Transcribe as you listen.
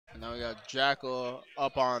Now we got Jakal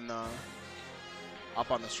up on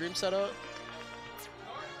the stream setup.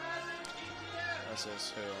 This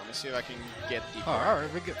is who? Let me see if I can get the. Oh, all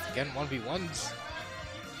right, we're getting 1v1s.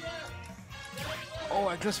 Oh,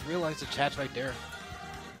 I just realized the chat's right there.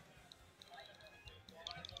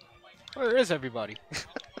 Where is everybody?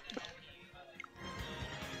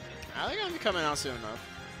 I think I'm gonna be coming out soon enough.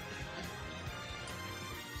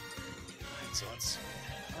 Alright, so let's.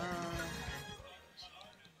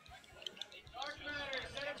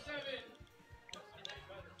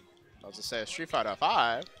 I was to say Street Fighter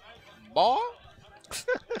 5, ball.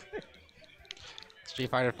 Street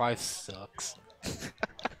Fighter 5 sucks.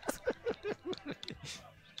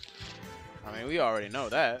 I mean, we already know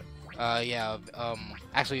that. Yeah.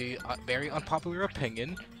 Actually, very unpopular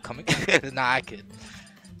opinion. Coming. Nah, I kid.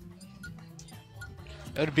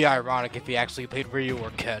 It would be ironic if he actually played Ryu or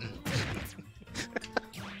Ken.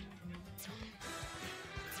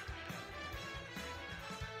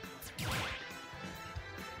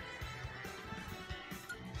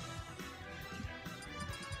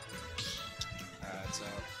 So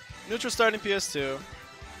neutral starting PS2,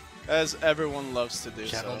 as everyone loves to do.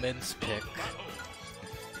 Gentleman's pick.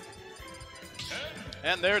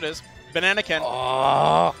 And there it is, Banana Ken.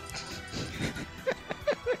 Oh.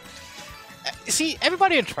 See,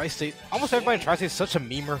 everybody in Tri-State, almost everybody in Tri-State is such a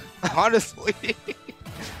memer, honestly.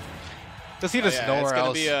 To see this nowhere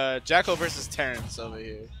else. It's gonna be Jakal versus Terence over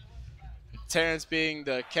here. Terence being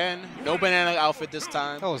the Ken, no banana outfit this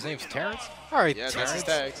time. Oh, his name's Terence? Alright, yeah, Terence. that's his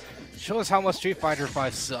tags. Show us how much Street Fighter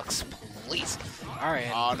 5 sucks, please. Alright,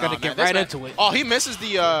 we're gonna get right into it. Oh, he misses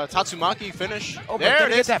the Tatsumaki finish. Oh, there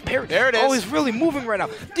it is. That parry. There it is. Oh, he's really moving right now.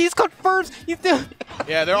 These confirms.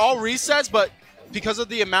 Yeah, they're all resets, but because of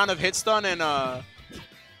the amount of hit stun and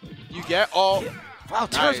you get all. Yeah. Wow,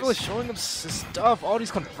 Terence really showing him stuff. All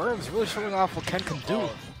these confirms, really showing off what Ken can do.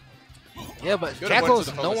 Yeah, but Jakal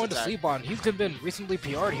is no one to sleep on. He's been recently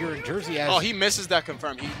PR'd here in Jersey as... Oh, he misses that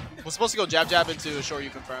confirm. He was supposed to go jab into a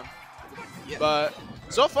Shoryu confirm. Yeah. But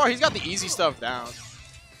so far, he's got the easy stuff down.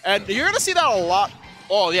 And you're going to see that a lot.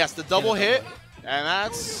 Oh, yes, the double hit. And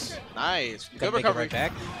that's nice. Good recovery. Right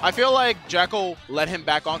back. I feel like Jakal let him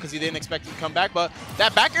back on because he didn't expect him to come back. But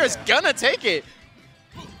that back air is going to take it.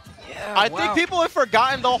 Yeah, I think people have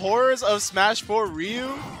forgotten the horrors of Smash 4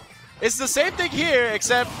 Ryu. It's the same thing here,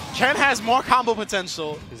 except Ken has more combo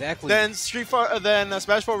potential than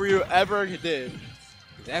Smash 4 Ryu ever did.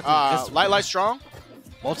 Exactly. Light, strong.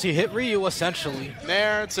 Multi-hit Ryu, essentially.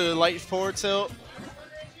 Nair to light forward tilt.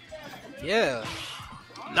 Yeah.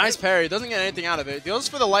 Nice parry. Doesn't get anything out of it. Goes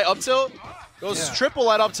for the light up tilt. Goes triple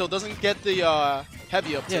light up tilt. Doesn't get the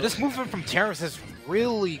heavy up tilt. Yeah, this movement from Terence is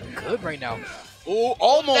really good right now. Oh,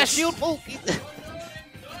 almost. That shield move.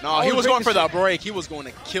 No, he was going for the break. He was going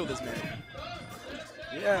to kill this man.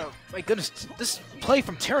 Yeah, my goodness. This play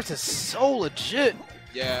from Terence is so legit.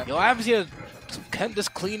 Yeah. Yo, I haven't seen Ken this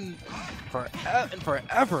clean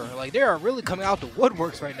forever. Like, they are really coming out the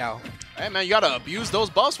woodworks right now. Hey, man, you got to abuse those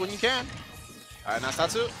buffs when you can. All right, now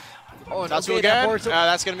Tatsu. Oh, Tatsu again.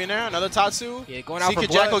 That's going to be there. Another Tatsu. Yeah, going out for could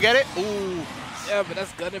blood. Jakal get it? Ooh. Yeah, but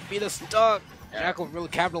that's going to be the stuck. Jakal really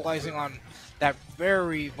capitalizing on that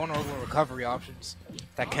very vulnerable recovery options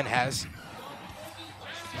that Ken has.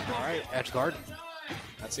 All right, edge guard.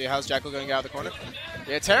 Let's see how's Jakal going to get out of the corner.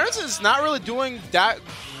 Yeah, Terence is not really doing that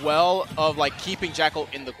well of like keeping Jakal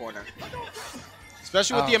in the corner,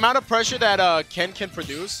 especially with the amount of pressure that Ken can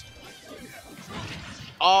produce.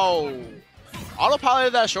 Oh,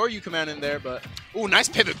 autopiloted that Shoryu command in there, but ooh, nice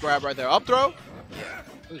pivot grab right there. Up throw.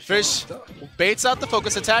 Fish baits out the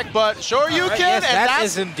focus attack, but Shoryu can, yes, and that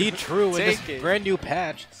is indeed true in this brand new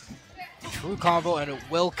patch. True combo, and it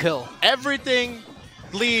will kill. Everything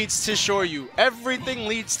leads to Shoryu. Everything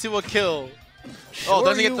leads to a kill. Shoryu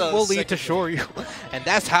doesn't get the will lead to Shoryu, and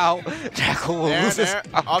that's how Jakal will lose this.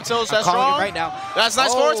 Up tilt, that's strong. Right now. That's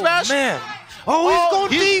nice forward smash. Man. Oh, he's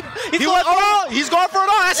going deep. He's going for it all. He's going for it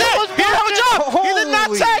all. That's it. He didn't have a jump. He did not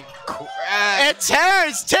take. And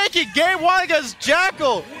Terence taking game one against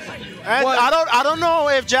Jakal. And I don't know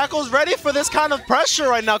if Jakal's ready for this kind of pressure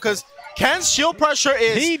right now, because Ken's shield pressure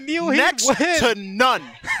is next to none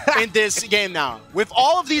in this game now. With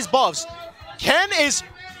all of these buffs, Ken is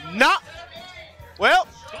not. Well,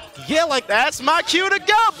 yeah, like that's my cue to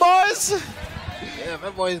go, boys. Yeah,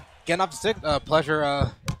 my boys, getting off the stick.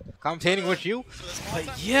 Pleasure commentating with you.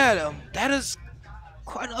 But yeah, that is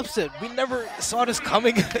quite an upset. We never saw this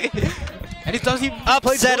coming. And he doesn't even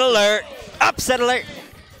upset alert. Upset alert.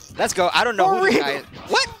 Let's go. I don't know who this guy is.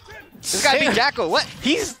 What? This guy beat Jakal. What?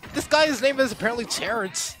 This guy's name is apparently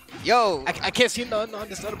Terence. Yo. I can't see none on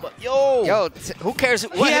this other, but yo. Yo, who cares?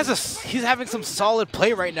 He's having some solid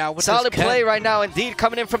play right now. With Solid play right now, indeed,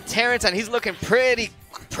 coming in from Terence, and he's looking pretty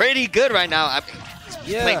good right now.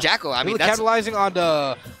 He's playing Jakal. I mean, that's capitalizing on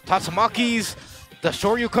the Tatsumaki's, the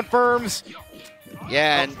Shoryu confirms.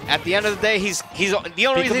 Yeah, and at the end of the day, he's the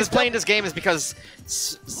only reason he's playing this game is because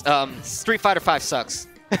Street Fighter 5 sucks.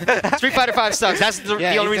 Street Fighter 5 sucks. That's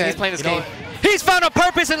the only reason he's playing this game. He's found a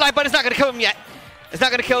purpose in life, but it's not gonna kill him yet. It's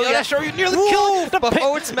not gonna kill him yet. Shoryu nearly killed the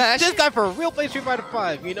forward smash. This guy for real plays Street Fighter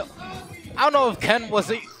 5. You know, I don't know if Ken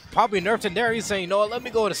was probably nerfed in there. He's saying, you know what, let me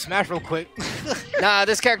go to Smash real quick. Nah,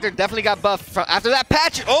 this character definitely got buffed from after that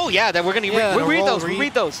patch. Oh yeah, that we're gonna read those. We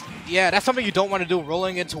read those. Yeah, that's something you don't want to do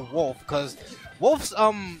rolling into Wolf, because Wolf's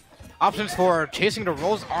options for chasing the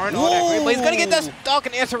rolls aren't all that great, but he's gonna get that stock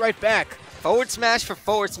and answer right back. Forward smash for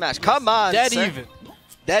forward smash. Come on, Dead sir. even.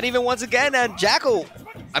 Dead even once again, and Jakal.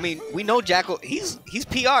 I mean, we know Jakal. He's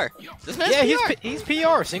PR. This man's PR. He's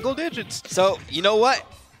PR, single digits. So you know what?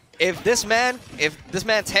 If this man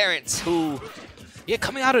Terence, who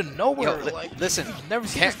coming out of nowhere. Like, listen, never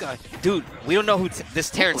seen this guy. Dude, we don't know who this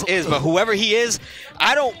Terence is, but whoever he is,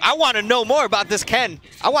 I want to know more about this Ken.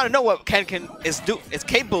 I want to know what Ken is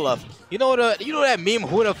capable of. You know that meme?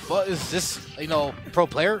 Who the fuck is this? Pro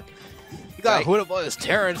player. You got who the fuck is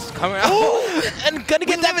Terence coming out and gonna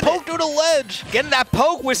get that poke through the ledge. Getting that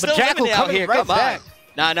poke, we're still living it out here. Right Come back.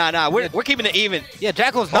 on. Nah. We're keeping it even. Yeah,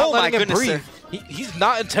 Jakal's not letting him breathe. Sir. He's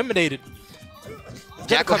not intimidated.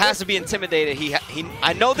 Jakal has to be intimidated.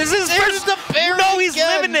 I know this is first. No, he's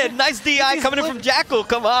living it. Nice DI coming in from Jakal.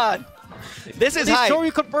 Come on. This is hype.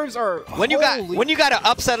 Shoryu confirms are when you got an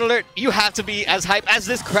upset alert, you have to be as hype as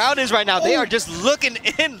this crowd is right now. They are just looking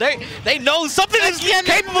in. They know something is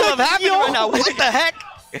capable of happening right now. What the heck?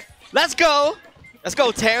 Let's go. Let's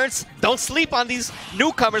go, Terence. Don't sleep on these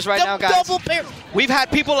newcomers right now, guys. We've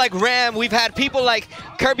had people like Ram. We've had people like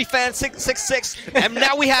Kirby Fan 666. And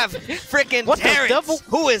now we have freaking Terence.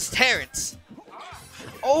 Who is Terence?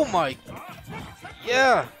 Oh, my.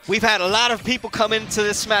 Yeah. We've had a lot of people come into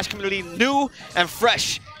this Smash community new and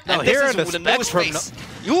fresh. Now, and here this is in the newest face.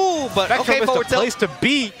 But Spectrum okay, is the place to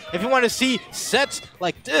be if you want to see sets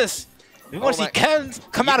like this. If you want to see Ken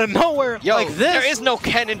come out of nowhere like this. There is no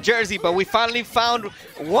Ken in Jersey, but we finally found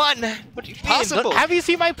one possible. Have you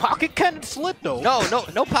seen my pocket Ken slip though?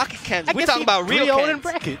 No pocket Ken. We're talking about real Ken.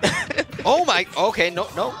 Bracket. Oh my. Okay, no.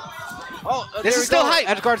 Oh, this is still hype.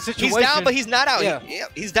 Edgeguard situation. He's down, but he's not out. Yeah.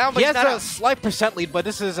 He's down, but he's not out. He has a slight percent lead, but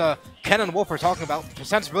this is Ken and Wolf we're talking about.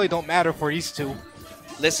 Percents really don't matter for these two.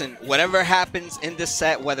 Listen, whatever happens in this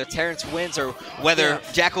set, whether Terence wins or whether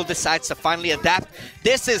Jakal decides to finally adapt,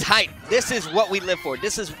 this is hype. This is what we live for.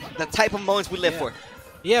 This is the type of moments we live for.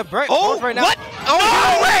 Yeah, right. Right now. What? Oh,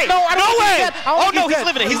 no way! No way! Oh no, he's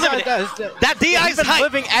living it. He's living it. That DI is hype.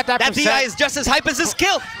 Living at that DI is just as hype as his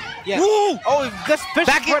skill. Yeah. Woo! Oh, just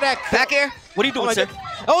fishing for that back air. What are you doing, sir?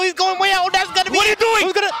 Oh, he's going way out. That's gonna be. What are you doing?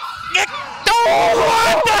 Who's gonna?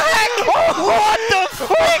 What the heck? What the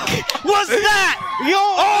frick was that? Yo!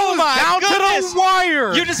 Oh my goodness! To the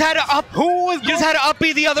wire. You just had to up. You just had to up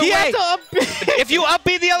B the other way. Had to up B. If you up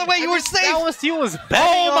B the other way, you were safe. That was he was betting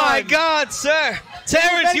Oh my God, sir!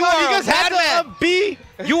 Terence, you are a madman.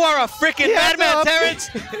 You are a freaking madman,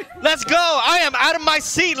 Terence. Let's go! I am out of my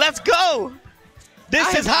seat. Let's go!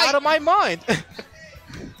 This is hype. Out of my mind.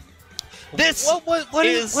 This what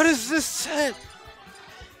is this set?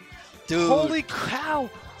 Dude. Holy cow.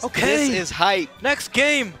 Okay. This is hype. Next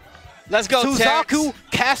game. Let's go, Suzaku Terence.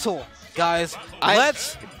 Castle. Guys,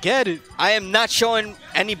 let's get it. I am not showing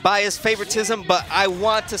any biased favoritism, but I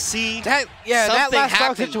want to see that last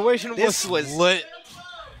stock situation was lit.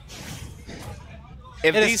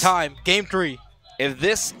 If it is time. Game 3. If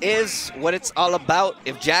this is what it's all about,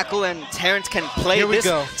 if Jakal and Terence can play this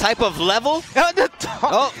type of level.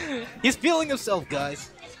 He's feeling himself,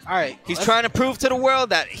 guys. All right. He's trying to prove to the world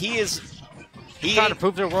that he's trying to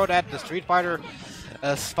prove to the world that the Street Fighter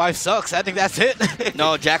 5 sucks. I think that's it.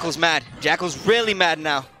 No, Jakal's mad. Jakal's really mad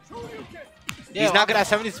now. Yeah, he's not gonna have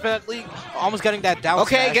 70% lead. Almost getting that down.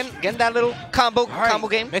 Okay, getting that little combo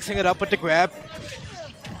game. Mixing it up with the grab.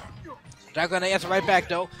 Jakal gonna answer right back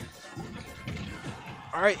though.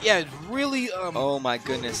 All right, yeah, really. Oh my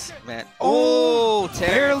goodness, man. Oh,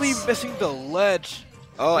 Terence. barely missing the ledge.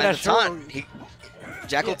 Oh, and the taunt.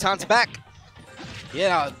 Jakal taunts back.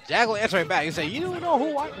 Yeah, Jakal answering back. He said, "You know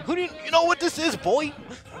who do you know what this is, boy?"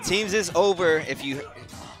 Teams is over. If you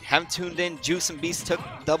haven't tuned in, Juice and Beast took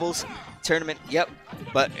doubles tournament. Yep,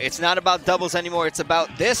 but it's not about doubles anymore. It's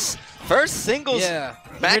about this first singles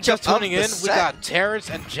matchup. Just tuning in, we got Terence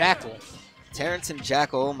and Jakal. Terence and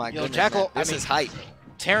Jakal. Oh my goodness, Jakal. This is hype.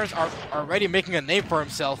 Terence are already making a name for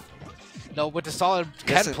himself. No, with the solid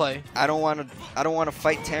Ken play. I don't want to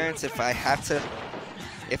fight Terence if I have to.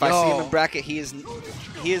 If I see him in bracket, he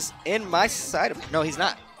is in my side. No, he's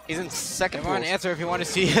not. He's in second. Come on, answer if you want to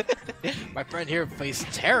see it. My friend here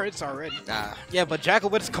faced Terence already. Nah. Yeah, but Jakal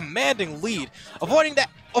with his commanding lead, avoiding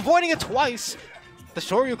it twice. The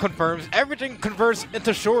Shoryu confirms. Everything converts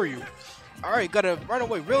into Shoryu. All right, gotta run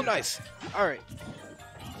away real nice. All right.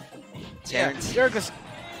 Terence. Yeah,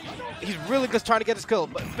 he's really just trying to get his kill,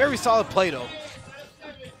 but very solid play though.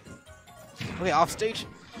 Okay, off stage.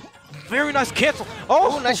 Very nice cancel.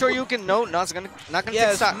 Oh, not sure you can. No, not gonna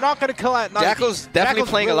yeah, it's not gonna kill at 90. Jakal's definitely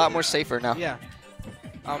playing a lot more safer now. Yeah.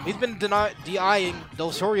 He's been DIing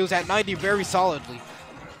those Shoryus at 90 very solidly.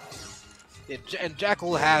 And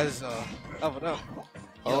Jakal has leveled up.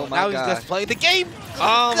 Oh my now gosh. He's just playing the game.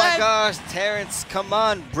 Oh my gosh, Terence, come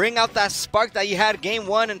on, bring out that spark that you had game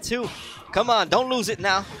 1 and 2. Come on, don't lose it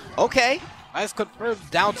now. Okay. Nice confirm.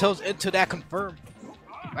 Down tilts into that confirm.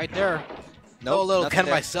 Right there. No, a little Ken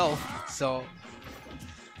there. myself. So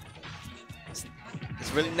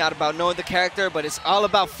it's really not about knowing the character, but it's all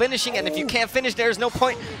about finishing. And if you can't finish, there's no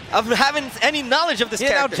point of having any knowledge of this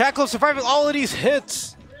character. Now Jakal surviving all of these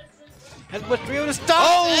hits. And with 3 to stop.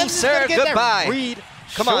 Oh, sir, goodbye. Read.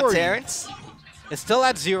 Come on, Terence. It's still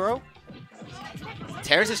at 0.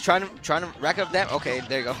 Terence is trying to rack up that. Okay,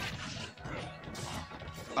 there you go.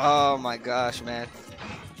 Oh my gosh, man.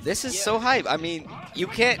 This is so hype. I mean, you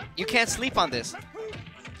can't sleep on this.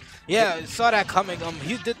 Yeah, I saw that coming.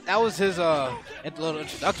 That was his little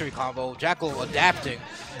introductory combo. Jakal adapting.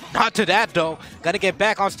 Not to that though. Got to get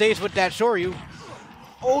back on stage with that Shoryu.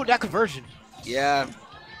 Oh, that conversion. Yeah.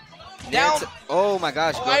 Down. Oh my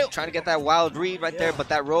gosh, trying to get that wild read right there, but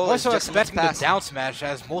that roll is also just expecting the down smash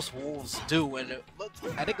as most wolves do, and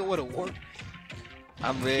I think it would have worked.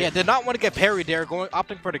 Yeah, did not want to get parried there,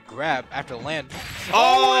 opting for the grab after land.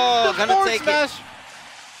 Oh, gonna take smash. It.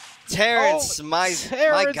 Terence, my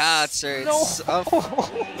God, sir,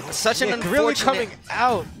 it's such an unfortunate. Really coming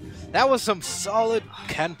out. That was some solid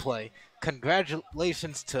Ken play.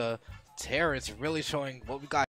 Congratulations to Terence, really showing what we got.